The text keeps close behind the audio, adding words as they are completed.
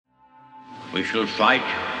We shall fight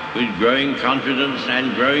with growing confidence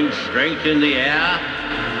and growing strength in the air.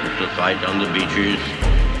 We shall fight on the beaches.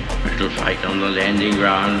 We shall fight on the landing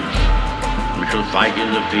grounds. We shall fight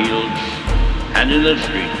in the fields and in the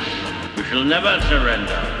streets. We shall never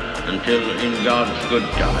surrender until, in God's good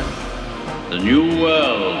time, the new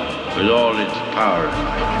world, with all its power and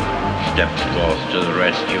might, steps forth to the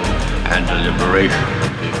rescue and the liberation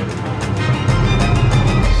of people.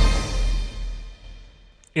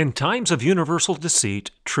 In times of universal deceit,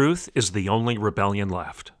 truth is the only rebellion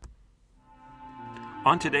left.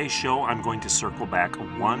 On today's show, I'm going to circle back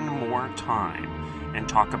one more time and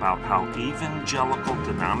talk about how evangelical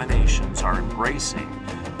denominations are embracing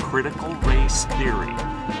critical race theory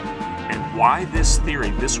and why this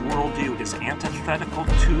theory, this worldview, is antithetical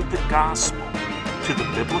to the gospel, to the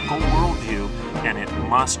biblical worldview, and it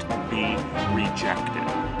must be rejected.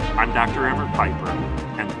 I'm Dr. Everett Piper,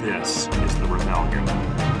 and this is The Rebellion.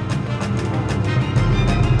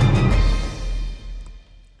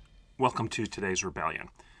 Welcome to today's Rebellion.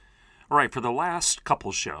 All right, for the last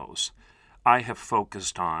couple shows, I have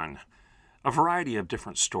focused on a variety of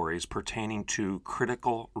different stories pertaining to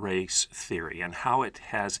critical race theory and how it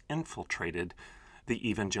has infiltrated the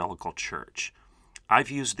evangelical church. I've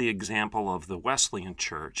used the example of the Wesleyan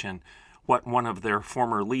Church and what one of their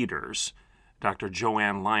former leaders, Dr.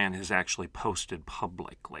 Joanne Lyon, has actually posted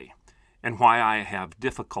publicly, and why I have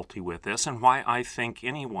difficulty with this, and why I think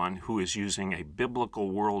anyone who is using a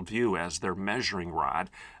biblical worldview as their measuring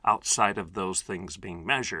rod outside of those things being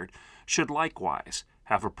measured should likewise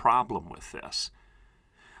have a problem with this.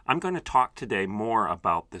 I'm going to talk today more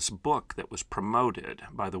about this book that was promoted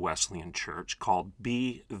by the Wesleyan Church called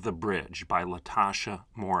Be the Bridge by Latasha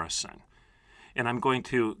Morrison. And I'm going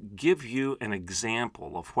to give you an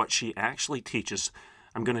example of what she actually teaches.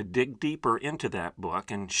 I'm going to dig deeper into that book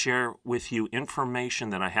and share with you information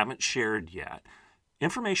that I haven't shared yet,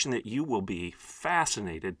 information that you will be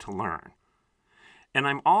fascinated to learn. And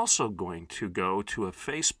I'm also going to go to a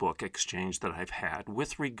Facebook exchange that I've had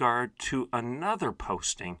with regard to another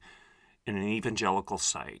posting in an evangelical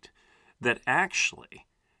site that actually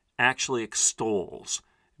extols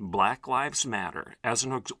Black Lives Matter as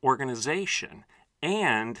an organization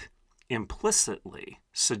and implicitly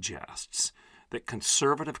suggests that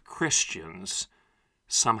conservative Christians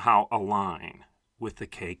somehow align with the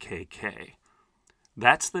KKK.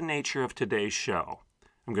 That's the nature of today's show.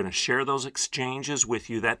 I'm going to share those exchanges with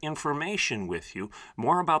you, that information with you,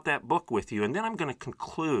 more about that book with you, and then I'm going to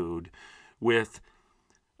conclude with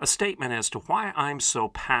a statement as to why I'm so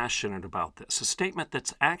passionate about this, a statement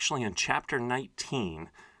that's actually in chapter 19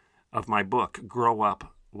 of my book, Grow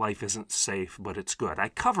Up, Life Isn't Safe, But It's Good. I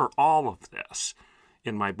cover all of this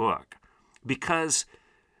in my book because,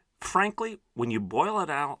 frankly, when you boil it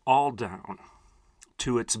all down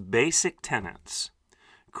to its basic tenets,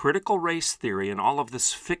 critical race theory and all of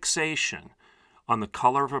this fixation on the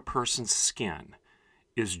color of a person's skin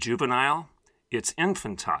is juvenile, it's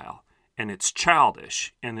infantile, and it's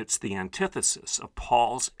childish, and it's the antithesis of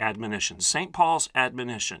Paul's admonition, St. Paul's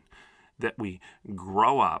admonition, that we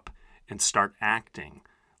grow up and start acting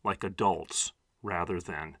like adults rather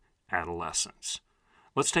than adolescents.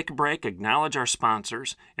 Let's take a break, acknowledge our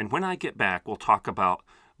sponsors, and when I get back, we'll talk about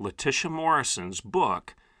Latasha Morrison's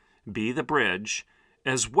book, Be the Bridge,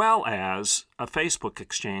 as well as a Facebook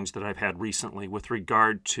exchange that I've had recently with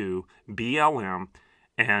regard to BLM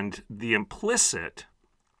and the implicit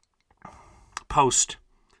post,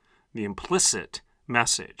 the implicit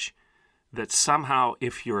message that somehow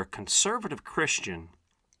if you're a conservative Christian,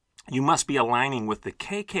 you must be aligning with the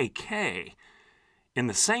KKK in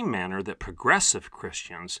the same manner that progressive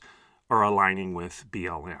Christians are aligning with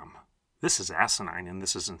BLM. This is asinine and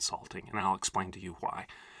this is insulting, and I'll explain to you why.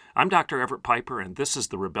 I'm Dr. Everett Piper, and this is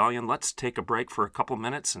The Rebellion. Let's take a break for a couple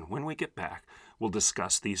minutes, and when we get back, we'll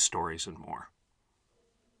discuss these stories and more.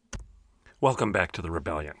 Welcome back to The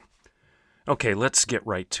Rebellion. Okay, let's get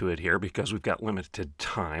right to it here because we've got limited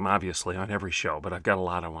time, obviously, on every show, but I've got a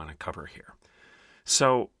lot I want to cover here.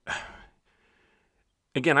 So,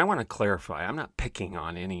 again, I want to clarify, I'm not picking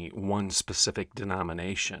on any one specific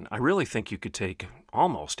denomination. I really think you could take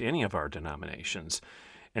almost any of our denominations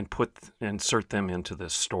and insert them into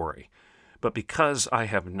this story. But because I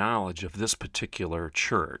have knowledge of this particular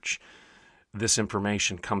church, this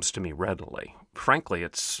information comes to me readily. Frankly,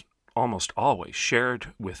 it's almost always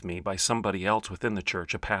shared with me by somebody else within the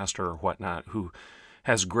church, a pastor or whatnot, who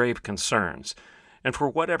has grave concerns. And for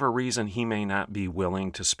whatever reason, he may not be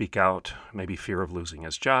willing to speak out, maybe fear of losing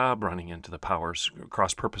his job, running into the powers,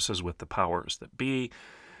 cross purposes with the powers that be,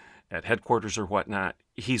 at headquarters or whatnot,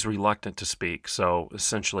 he's reluctant to speak, so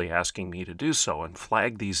essentially asking me to do so and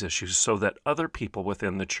flag these issues so that other people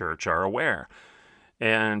within the church are aware.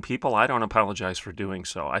 And people, I don't apologize for doing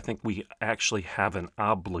so. I think we actually have an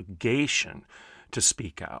obligation to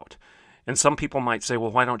speak out. And some people might say,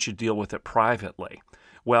 well, why don't you deal with it privately?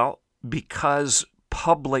 Well, because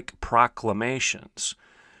public proclamations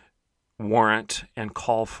warrant and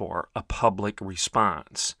call for a public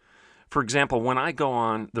response. For example, when I go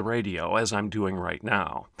on the radio, as I'm doing right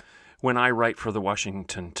now, when I write for the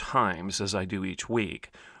Washington Times, as I do each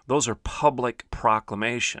week, those are public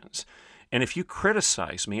proclamations. And if you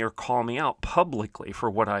criticize me or call me out publicly for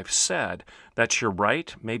what I've said, that's your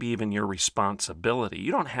right, maybe even your responsibility.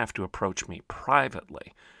 You don't have to approach me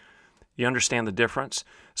privately. You understand the difference?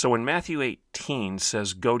 So when Matthew 18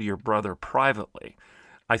 says, go to your brother privately,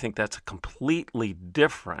 I think that's a completely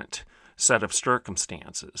different set of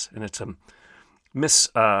circumstances, and it's a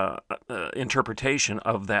misinterpretation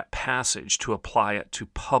of that passage to apply it to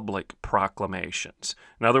public proclamations.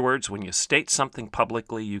 In other words, when you state something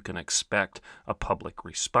publicly, you can expect a public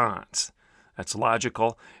response. That's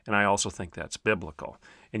logical, and I also think that's biblical.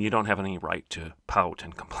 And you don't have any right to pout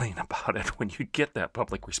and complain about it when you get that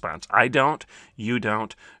public response. I don't, you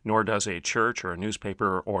don't, nor does a church or a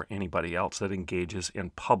newspaper or anybody else that engages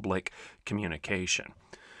in public communication.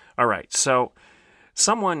 All right, so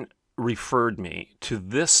someone referred me to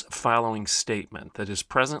this following statement that is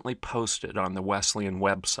presently posted on the Wesleyan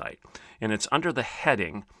website, and it's under the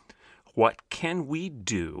heading, What Can We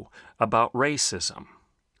Do About Racism?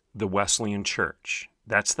 The Wesleyan Church.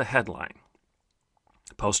 That's the headline.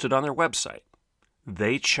 Posted on their website.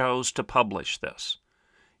 They chose to publish this.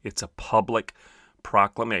 It's a public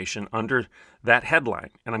proclamation under that headline,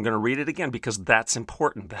 and I'm going to read it again because that's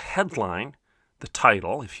important. The headline, the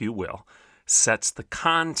title, if you will, sets the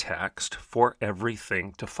context for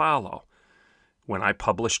everything to follow. When I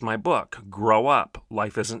published my book, Grow Up,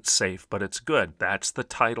 Life Isn't Safe, But It's Good, that's the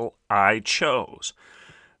title I chose.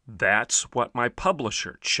 That's what my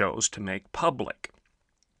publisher chose to make public.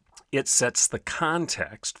 It sets the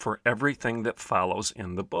context for everything that follows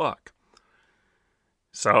in the book.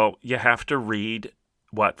 So you have to read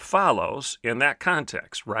what follows in that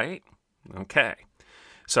context, right? Okay.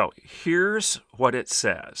 So here's what it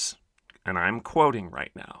says, and I'm quoting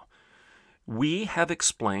right now. We have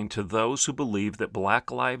explained to those who believe that Black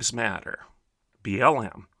Lives Matter,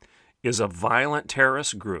 BLM, is a violent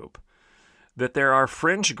terrorist group, that there are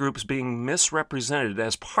fringe groups being misrepresented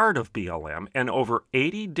as part of BLM, and over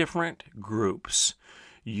 80 different groups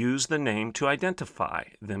use the name to identify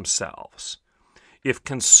themselves. If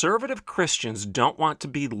conservative Christians don't want to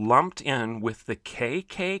be lumped in with the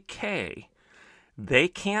KKK, they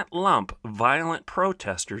can't lump violent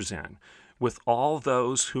protesters in with all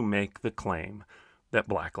those who make the claim that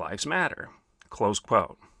Black Lives Matter. Close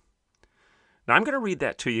quote. Now, I'm going to read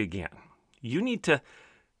that to you again. You need to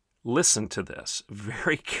listen to this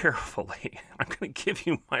very carefully. I'm going to give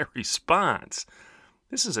you my response.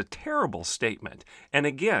 This is a terrible statement. And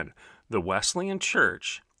again, the Wesleyan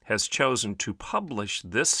Church has chosen to publish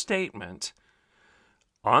this statement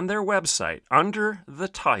on their website under the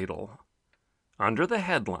title, under the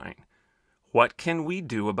headline, What Can We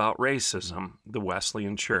Do About Racism? The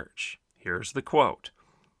Wesleyan Church. Here's the quote.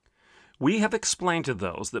 We have explained to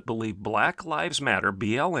those that believe Black Lives Matter,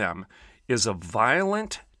 BLM, is a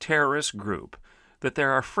violent terrorist group, that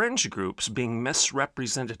there are fringe groups being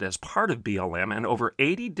misrepresented as part of BLM, and over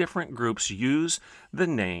 80 different groups use the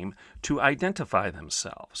name to identify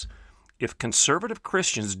themselves. If conservative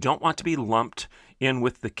Christians don't want to be lumped in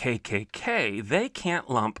with the KKK, they can't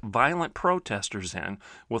lump violent protesters in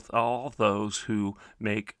with all those who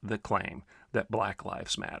make the claim that Black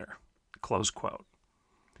Lives Matter. Close quote.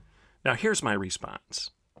 Now here's my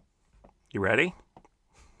response. You ready?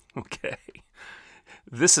 Okay.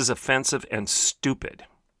 This is offensive and stupid.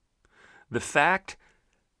 The fact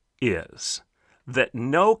is that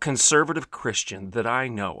no conservative Christian that I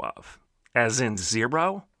know of, as in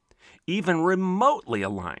zero, even remotely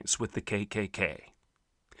aligns with the KKK.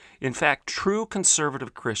 In fact, true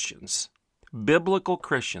conservative Christians, biblical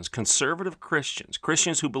Christians, conservative Christians,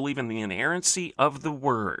 Christians who believe in the inerrancy of the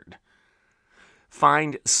Word,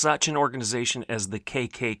 find such an organization as the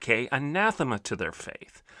KKK anathema to their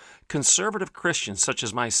faith. Conservative Christians such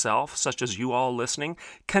as myself, such as you all listening,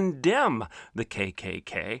 condemn the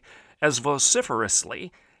KKK as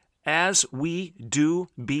vociferously as we do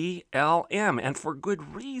BLM, and for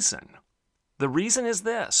good reason. The reason is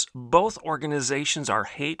this: both organizations are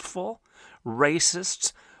hateful,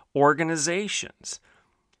 racist organizations.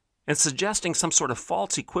 and suggesting some sort of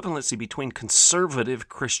false equivalency between conservative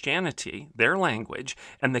Christianity, their language,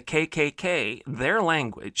 and the KKK, their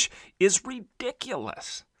language, is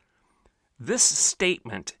ridiculous. This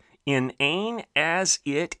statement, inane as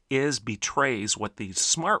it is, betrays what these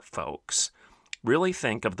smart folks really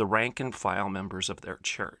think of the rank and file members of their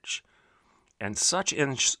church. And such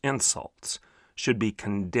insults should be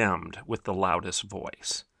condemned with the loudest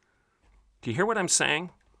voice. Do you hear what I'm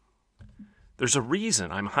saying? There's a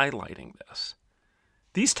reason I'm highlighting this.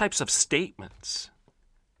 These types of statements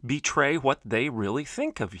betray what they really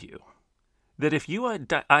think of you. That if you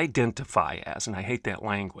identify as, and I hate that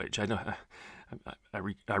language,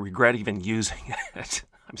 I regret even using it.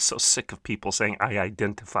 I'm so sick of people saying I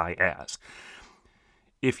identify as.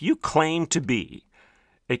 If you claim to be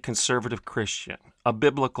a conservative Christian, a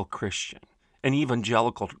biblical Christian, an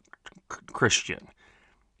evangelical Christian,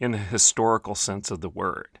 in the historical sense of the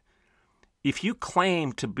word, if you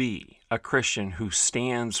claim to be a Christian who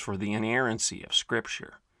stands for the inerrancy of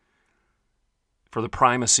Scripture, for the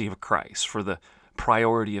primacy of Christ, for the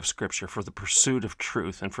priority of Scripture, for the pursuit of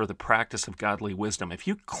truth, and for the practice of godly wisdom, if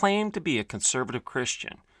you claim to be a conservative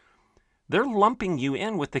Christian, they're lumping you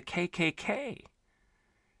in with the KKK.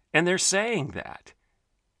 And they're saying that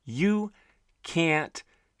you can't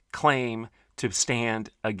claim to stand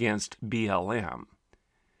against BLM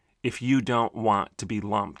if you don't want to be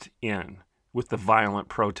lumped in with the violent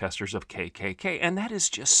protesters of KKK. And that is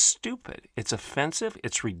just stupid. It's offensive.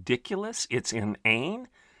 It's ridiculous. It's inane.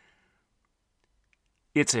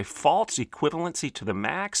 It's a false equivalency to the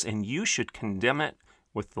max, and you should condemn it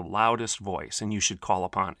with the loudest voice, and you should call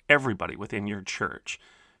upon everybody within your church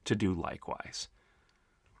to do likewise.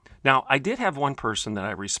 Now, I did have one person that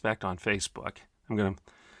I respect on Facebook. I'm going to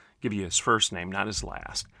give you his first name, not his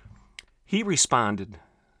last. He responded,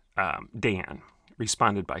 Dan,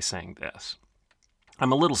 responded by saying this: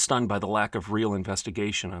 I'm a little stunned by the lack of real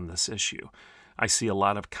investigation on this issue. I see a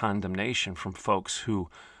lot of condemnation from folks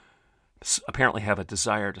who apparently have a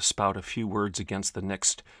desire to spout a few words against the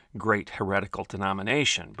next great heretical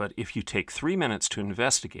denomination. But if you take 3 minutes to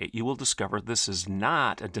investigate, you will discover this is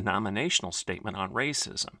not a denominational statement on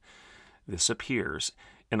racism. This appears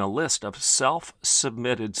in a list of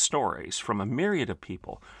self-submitted stories from a myriad of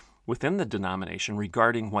people within the denomination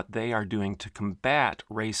regarding what they are doing to combat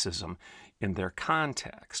racism in their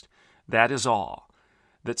context. That is all.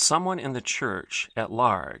 That someone in the church at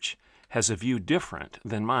large has a view different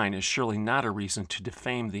than mine is surely not a reason to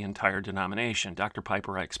defame the entire denomination. Dr.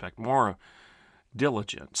 Piper, I expect more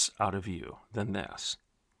diligence out of you than this.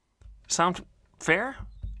 Sound fair?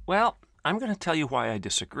 Well, I'm going to tell you why I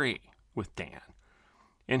disagree with Dan.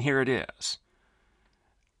 And here it is.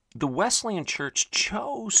 The Wesleyan Church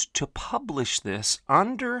chose to publish this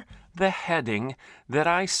under the heading that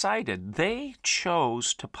I cited. They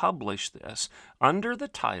chose to publish this under the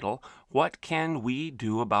title, What Can We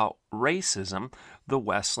Do About Racism? The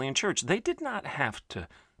Wesleyan Church. They did not have to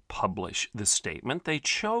publish this statement. They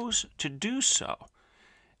chose to do so.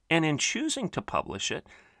 And in choosing to publish it,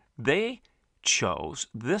 they chose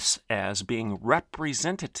this as being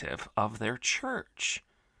representative of their church.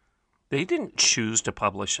 They didn't choose to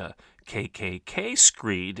publish a KKK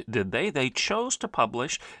screed, did they? They chose to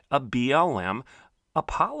publish a BLM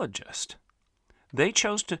apologist. They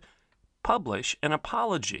chose to publish an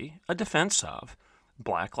apology, a defense of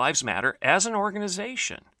Black Lives Matter as an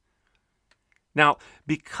organization. Now,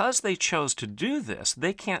 because they chose to do this,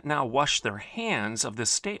 they can't now wash their hands of this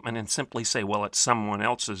statement and simply say, well, it's someone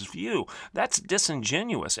else's view. That's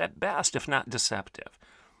disingenuous at best, if not deceptive.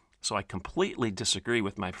 So I completely disagree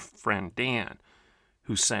with my friend Dan,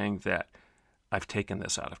 who's saying that I've taken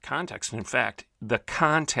this out of context. In fact, the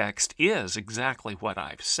context is exactly what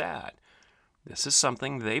I've said. This is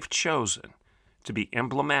something they've chosen to be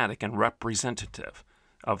emblematic and representative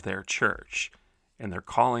of their church. And they're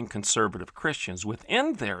calling conservative Christians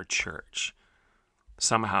within their church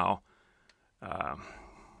somehow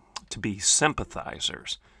to be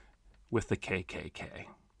sympathizers with the KKK.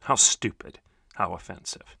 How stupid. How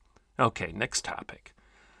offensive. Okay, next topic.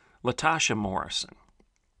 Latasha Morrison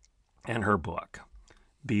and her book,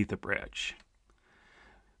 Be the Bridge.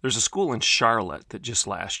 There's a school in Charlotte that just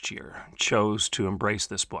last year chose to embrace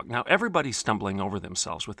this book. Now, everybody's stumbling over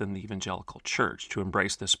themselves within the evangelical church to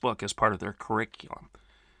embrace this book as part of their curriculum.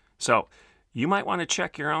 So you might want to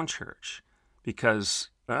check your own church, because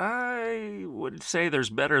I would say there's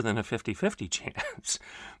better than a 50-50 chance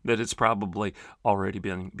that it's probably already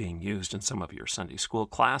been being used in some of your Sunday school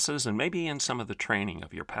classes and maybe in some of the training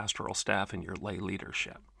of your pastoral staff and your lay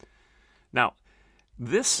leadership. Now,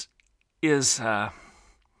 this is a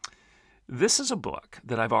book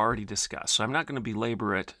that I've already discussed, so I'm not going to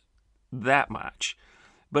belabor it that much.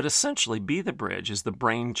 But essentially, Be the Bridge is the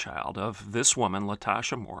brainchild of this woman,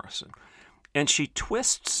 Latasha Morrison. And she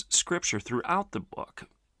twists Scripture throughout the book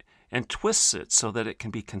and twists it so that it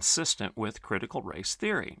can be consistent with critical race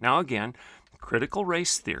theory. Now again, critical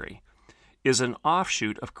race theory is an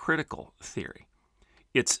offshoot of critical theory.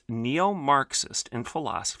 It's neo-Marxist in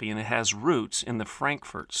philosophy, and it has roots in the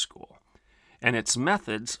Frankfurt School. And its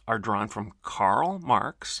methods are drawn from Karl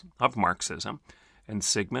Marx of Marxism and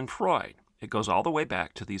Sigmund Freud. It goes all the way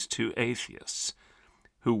back to these two atheists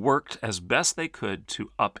who worked as best they could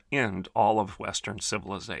to upend all of Western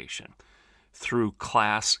civilization through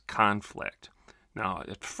class conflict. Now,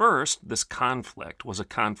 at first, this conflict was a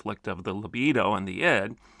conflict of the libido and the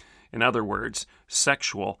id, in other words,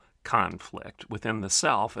 sexual conflict within the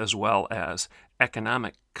self, as well as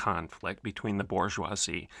economic conflict between the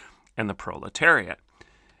bourgeoisie and the proletariat.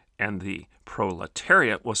 And the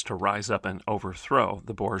proletariat was to rise up and overthrow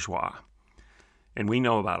the bourgeois. And we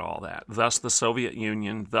know about all that. Thus the Soviet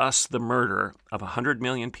Union, thus the murder of 100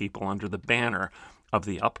 million people under the banner of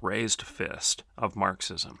the upraised fist of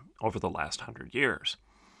Marxism over the last 100 years.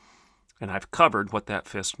 And I've covered what that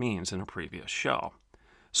fist means in a previous show.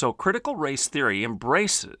 So critical race theory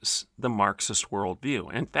embraces the Marxist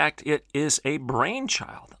worldview. In fact, it is a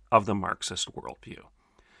brainchild of the Marxist worldview.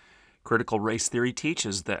 Critical race theory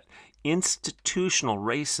teaches that institutional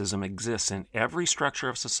racism exists in every structure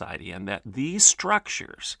of society and that these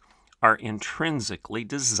structures are intrinsically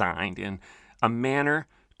designed in a manner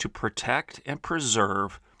to protect and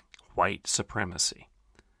preserve white supremacy.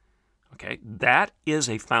 Okay, that is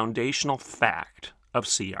a foundational fact of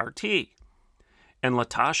CRT. And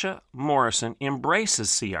Latasha Morrison embraces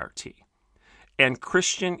CRT. And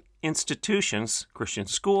Christian institutions, Christian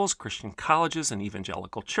schools, Christian colleges, and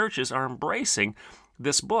evangelical churches are embracing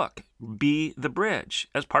this book, Be the Bridge,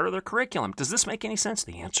 as part of their curriculum. Does this make any sense?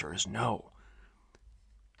 The answer is no.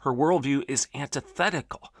 Her worldview is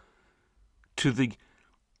antithetical to the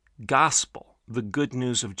gospel, the good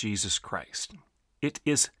news of Jesus Christ. It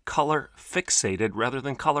is color fixated rather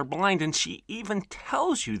than color blind, and she even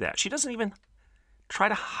tells you that. She doesn't even try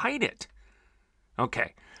to hide it.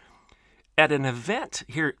 Okay. At an event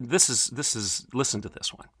here, this is listen to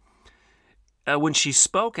this one. When she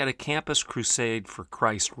spoke at a Campus Crusade for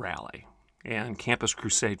Christ rally, and Campus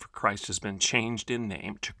Crusade for Christ has been changed in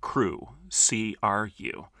name to CRU,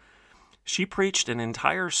 C-R-U, she preached an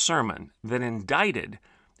entire sermon that indicted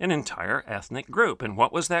an entire ethnic group. And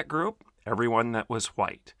what was that group? Everyone that was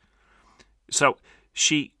white. So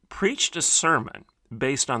she preached a sermon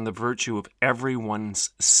based on the virtue of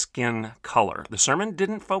everyone's skin color. The sermon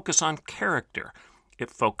didn't focus on character. It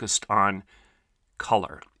focused on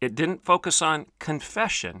color. It didn't focus on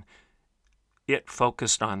confession. It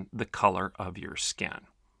focused on the color of your skin.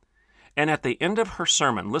 And at the end of her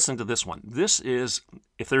sermon, listen to this one. This is,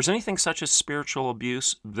 if there's anything such as spiritual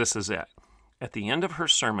abuse, this is it. At the end of her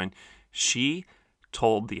sermon, she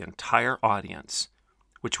told the entire audience,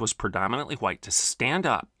 which was predominantly white, to stand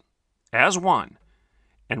up as one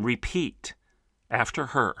and repeat after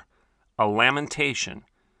her a lamentation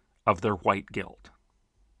of their white guilt.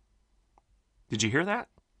 Did you hear that?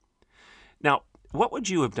 Now, what would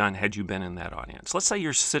you have done had you been in that audience? Let's say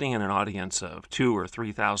you're sitting in an audience of 2,000 or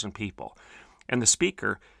 3,000 people, and the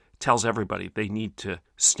speaker tells everybody they need to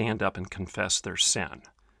stand up and confess their sin,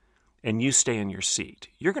 and you stay in your seat.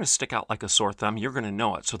 You're going to stick out like a sore thumb. You're going to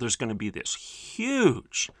know it. So there's going to be this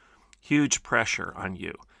huge pressure on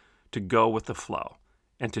you to go with the flow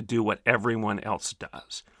and to do what everyone else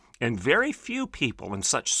does. And very few people in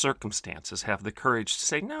such circumstances have the courage to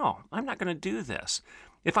say, no, I'm not going to do this.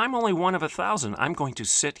 If I'm only one of 1,000, I'm going to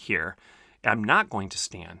sit here. I'm not going to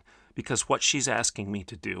stand because what she's asking me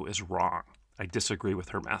to do is wrong. I disagree with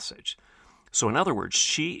her message. So in other words,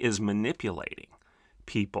 she is manipulating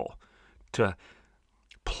people to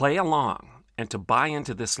play along and to buy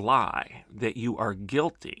into this lie that you are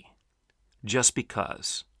guilty just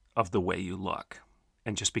because of the way you look.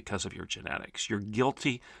 And just because of your genetics. You're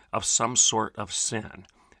guilty of some sort of sin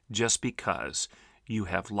just because you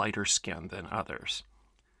have lighter skin than others.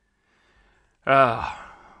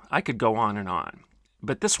 I could go on,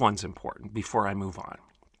 but this one's important before I move on.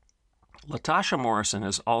 Latasha Morrison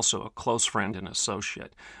is also a close friend and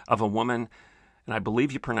associate of a woman, and I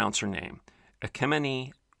believe you pronounce her name,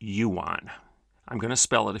 Ekemini Uwan. I'm going to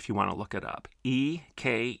spell it if you want to look it up.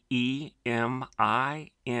 Ekemini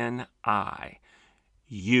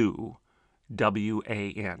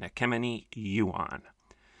U-W-A-N, Ekemini Uwan.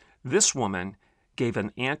 This woman gave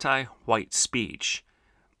an anti-white speech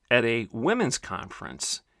at a women's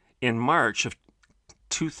conference in March of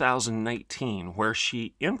 2019 where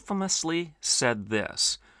she infamously said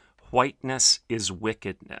this: whiteness is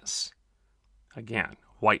wickedness. Again,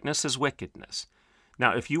 whiteness is wickedness.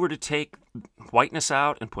 Now, if you were to take whiteness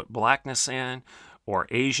out and put blackness in, or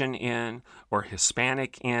Asian in, or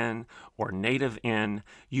Hispanic in, or Native in,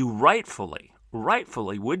 you rightfully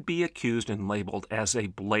would be accused and labeled as a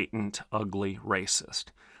blatant, ugly racist.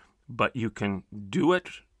 But you can do it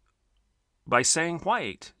by saying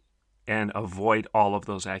white and avoid all of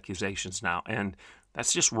those accusations now. And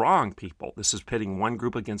that's just wrong, people. This is pitting one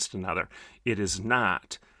group against another. It is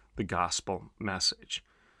not the gospel message.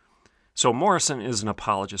 So Morrison is an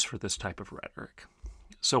apologist for this type of rhetoric.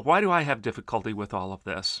 So why do I have difficulty with all of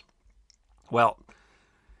this? Well,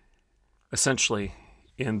 essentially,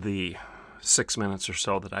 in the 6 minutes or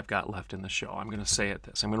so that I've got left in the show, I'm going to say it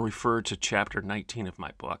this. I'm going to refer to chapter 19 of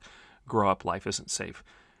my book, Grow Up, Life Isn't Safe,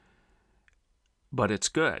 but it's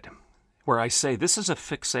good, where I say this is a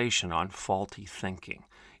fixation on faulty thinking.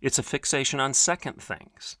 It's a fixation on second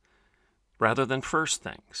things rather than first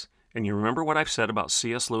things. And you remember what I've said about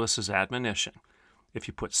C.S. Lewis's admonition. If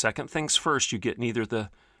you put second things first, you get neither the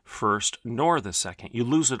first nor the second. You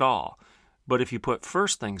lose it all. But if you put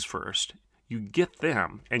first things first, you get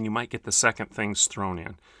them, and you might get the second things thrown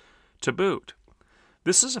in to boot.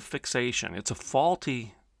 This is a fixation. It's a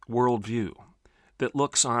faulty worldview that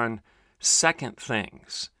looks on second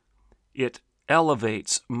things. It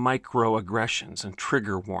elevates microaggressions and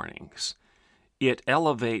trigger warnings. It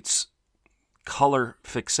elevates color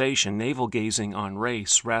fixation, navel-gazing on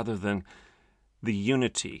race, rather than the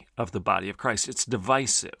unity of the body of Christ. It's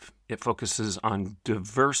divisive. It focuses on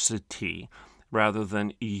diversity rather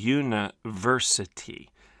than university.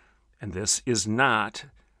 And this is not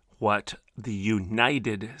what the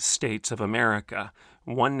United States of America,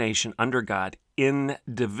 one nation under God,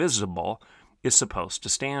 indivisible, is supposed to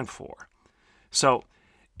stand for. So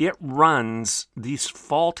it runs, these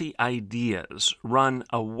faulty ideas run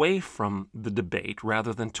away from the debate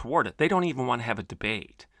rather than toward it. They don't even want to have a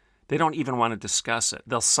debate. They don't even want to discuss it.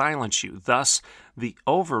 They'll silence you. Thus, the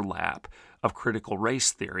overlap of critical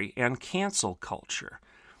race theory and cancel culture.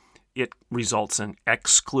 It results in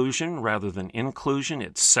exclusion rather than inclusion.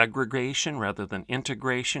 It's segregation rather than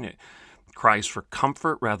integration. It cries for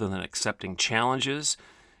comfort rather than accepting challenges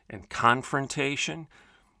and confrontation.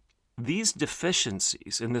 These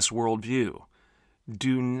deficiencies in this worldview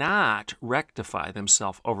do not rectify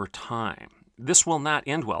themselves over time. This will not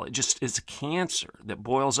end well. It just is a cancer that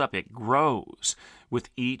boils up. It grows with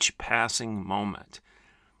each passing moment.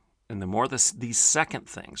 And the more these second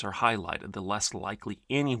things are highlighted, the less likely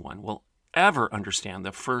anyone will ever understand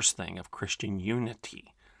the first thing of Christian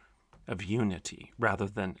unity, rather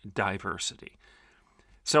than diversity.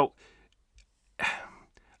 So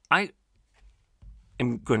I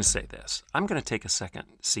am going to say this. I'm going to take a second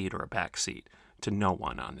seat or a back seat to no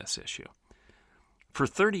one on this issue. For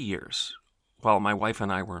 30 years, while my wife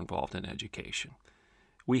and I were involved in education,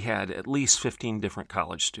 we had at least 15 different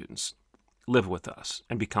college students live with us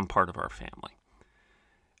and become part of our family.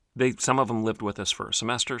 Some of them lived with us for a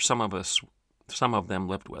semester. Some of them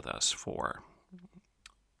lived with us for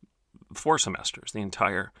 4 semesters, the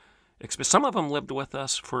entire experience. Some of them lived with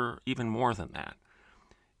us for even more than that.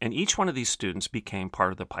 And each one of these students became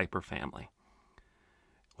part of the Piper family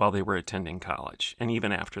while they were attending college, and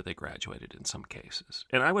even after they graduated in some cases.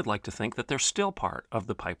 And I would like to think that they're still part of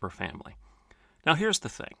the Piper family. Now, here's the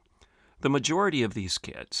thing. The majority of these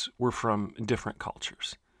kids were from different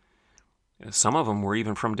cultures. Some of them were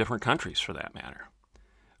even from different countries, for that matter.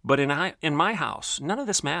 But in my house, none of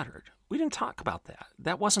this mattered. We didn't talk about that.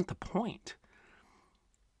 That wasn't the point.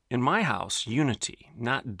 In my house, unity,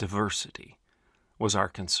 not diversity, was our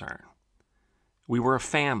concern. We were a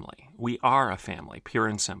family. We are a family, pure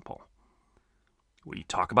and simple. We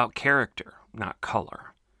talk about character, not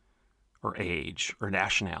color, or age, or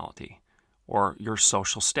nationality, or your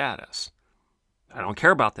social status. I don't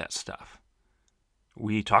care about that stuff.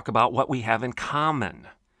 We talk about what we have in common,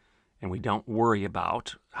 and we don't worry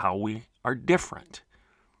about how we are different.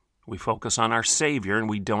 We focus on our Savior, and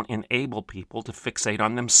we don't enable people to fixate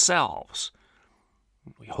on themselves.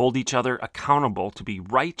 We hold each other accountable to be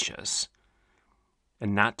righteous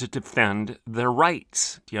and not to defend their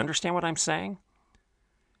rights. Do you understand what I'm saying?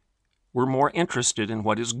 We're more interested in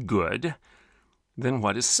what is good than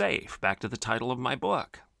what is safe. Back to the title of my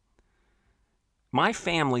book. My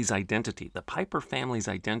family's identity, the Piper family's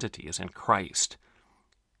identity, is in Christ,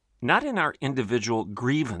 not in our individual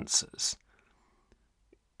grievances.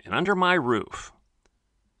 And under my roof,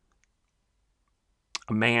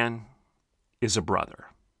 a man is a brother,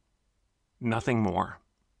 nothing more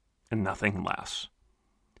and nothing less.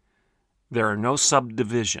 There are no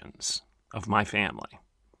subdivisions of my family.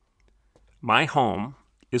 My home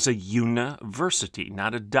is a university,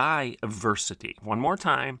 not a diversity. One more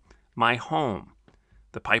time, my home,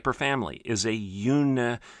 the Piper family, is a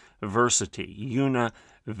university,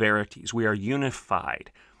 univerities. We are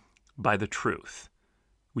unified by the truth.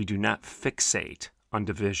 We do not fixate on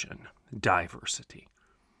division, diversity.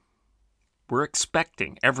 We're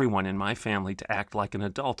expecting everyone in my family to act like an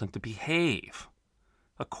adult and to behave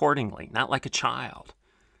accordingly, not like a child.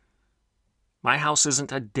 My house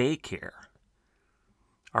isn't a daycare.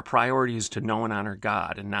 Our priority is to know and honor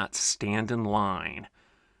God and not stand in line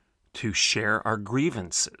to share our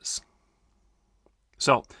grievances.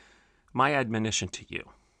 So, my admonition to you,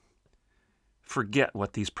 forget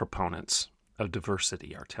what these proponents of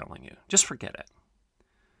diversity are telling you. Just forget it.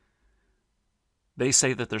 They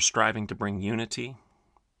say that they're striving to bring unity,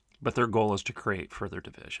 but their goal is to create further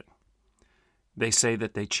division. They say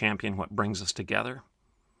that they champion what brings us together,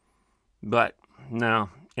 but no,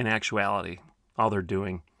 in actuality, all they're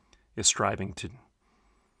doing is striving to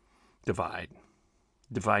divide.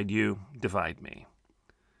 Divide you, divide me.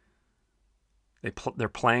 They're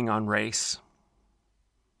playing on race.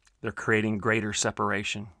 They're creating greater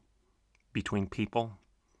separation between people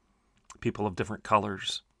of different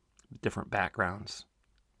colors, different backgrounds,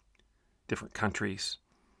 different countries,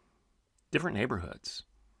 different neighborhoods.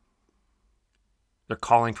 They're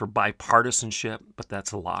calling for bipartisanship, but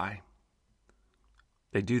that's a lie.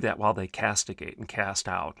 They do that while they castigate and cast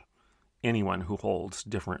out anyone who holds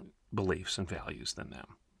different beliefs and values than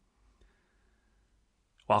them.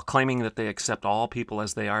 While claiming that they accept all people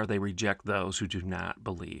as they are, they reject those who do not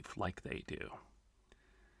believe like they do.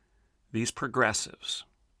 These progressives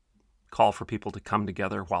call for people to come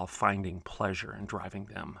together while finding pleasure in driving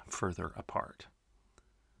them further apart.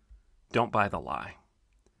 Don't buy the lie.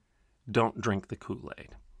 Don't drink the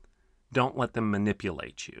Kool-Aid. Don't let them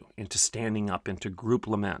manipulate you into standing up into group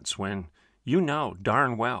laments when you know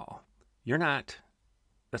darn well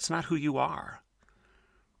that's not who you are.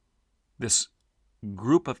 This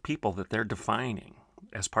group of people that they're defining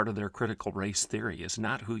as part of their critical race theory is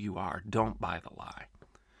not who you are. Don't buy the lie.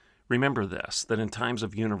 Remember this, that in times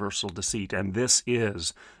of universal deceit, and this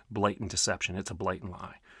is blatant deception, it's a blatant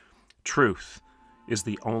lie, truth is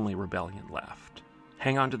the only rebellion left.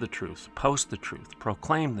 Hang on to the truth, post the truth,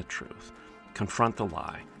 proclaim the truth, confront the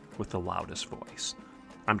lie with the loudest voice.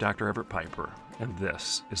 I'm Dr. Everett Piper, and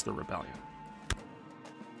this is The Rebellion.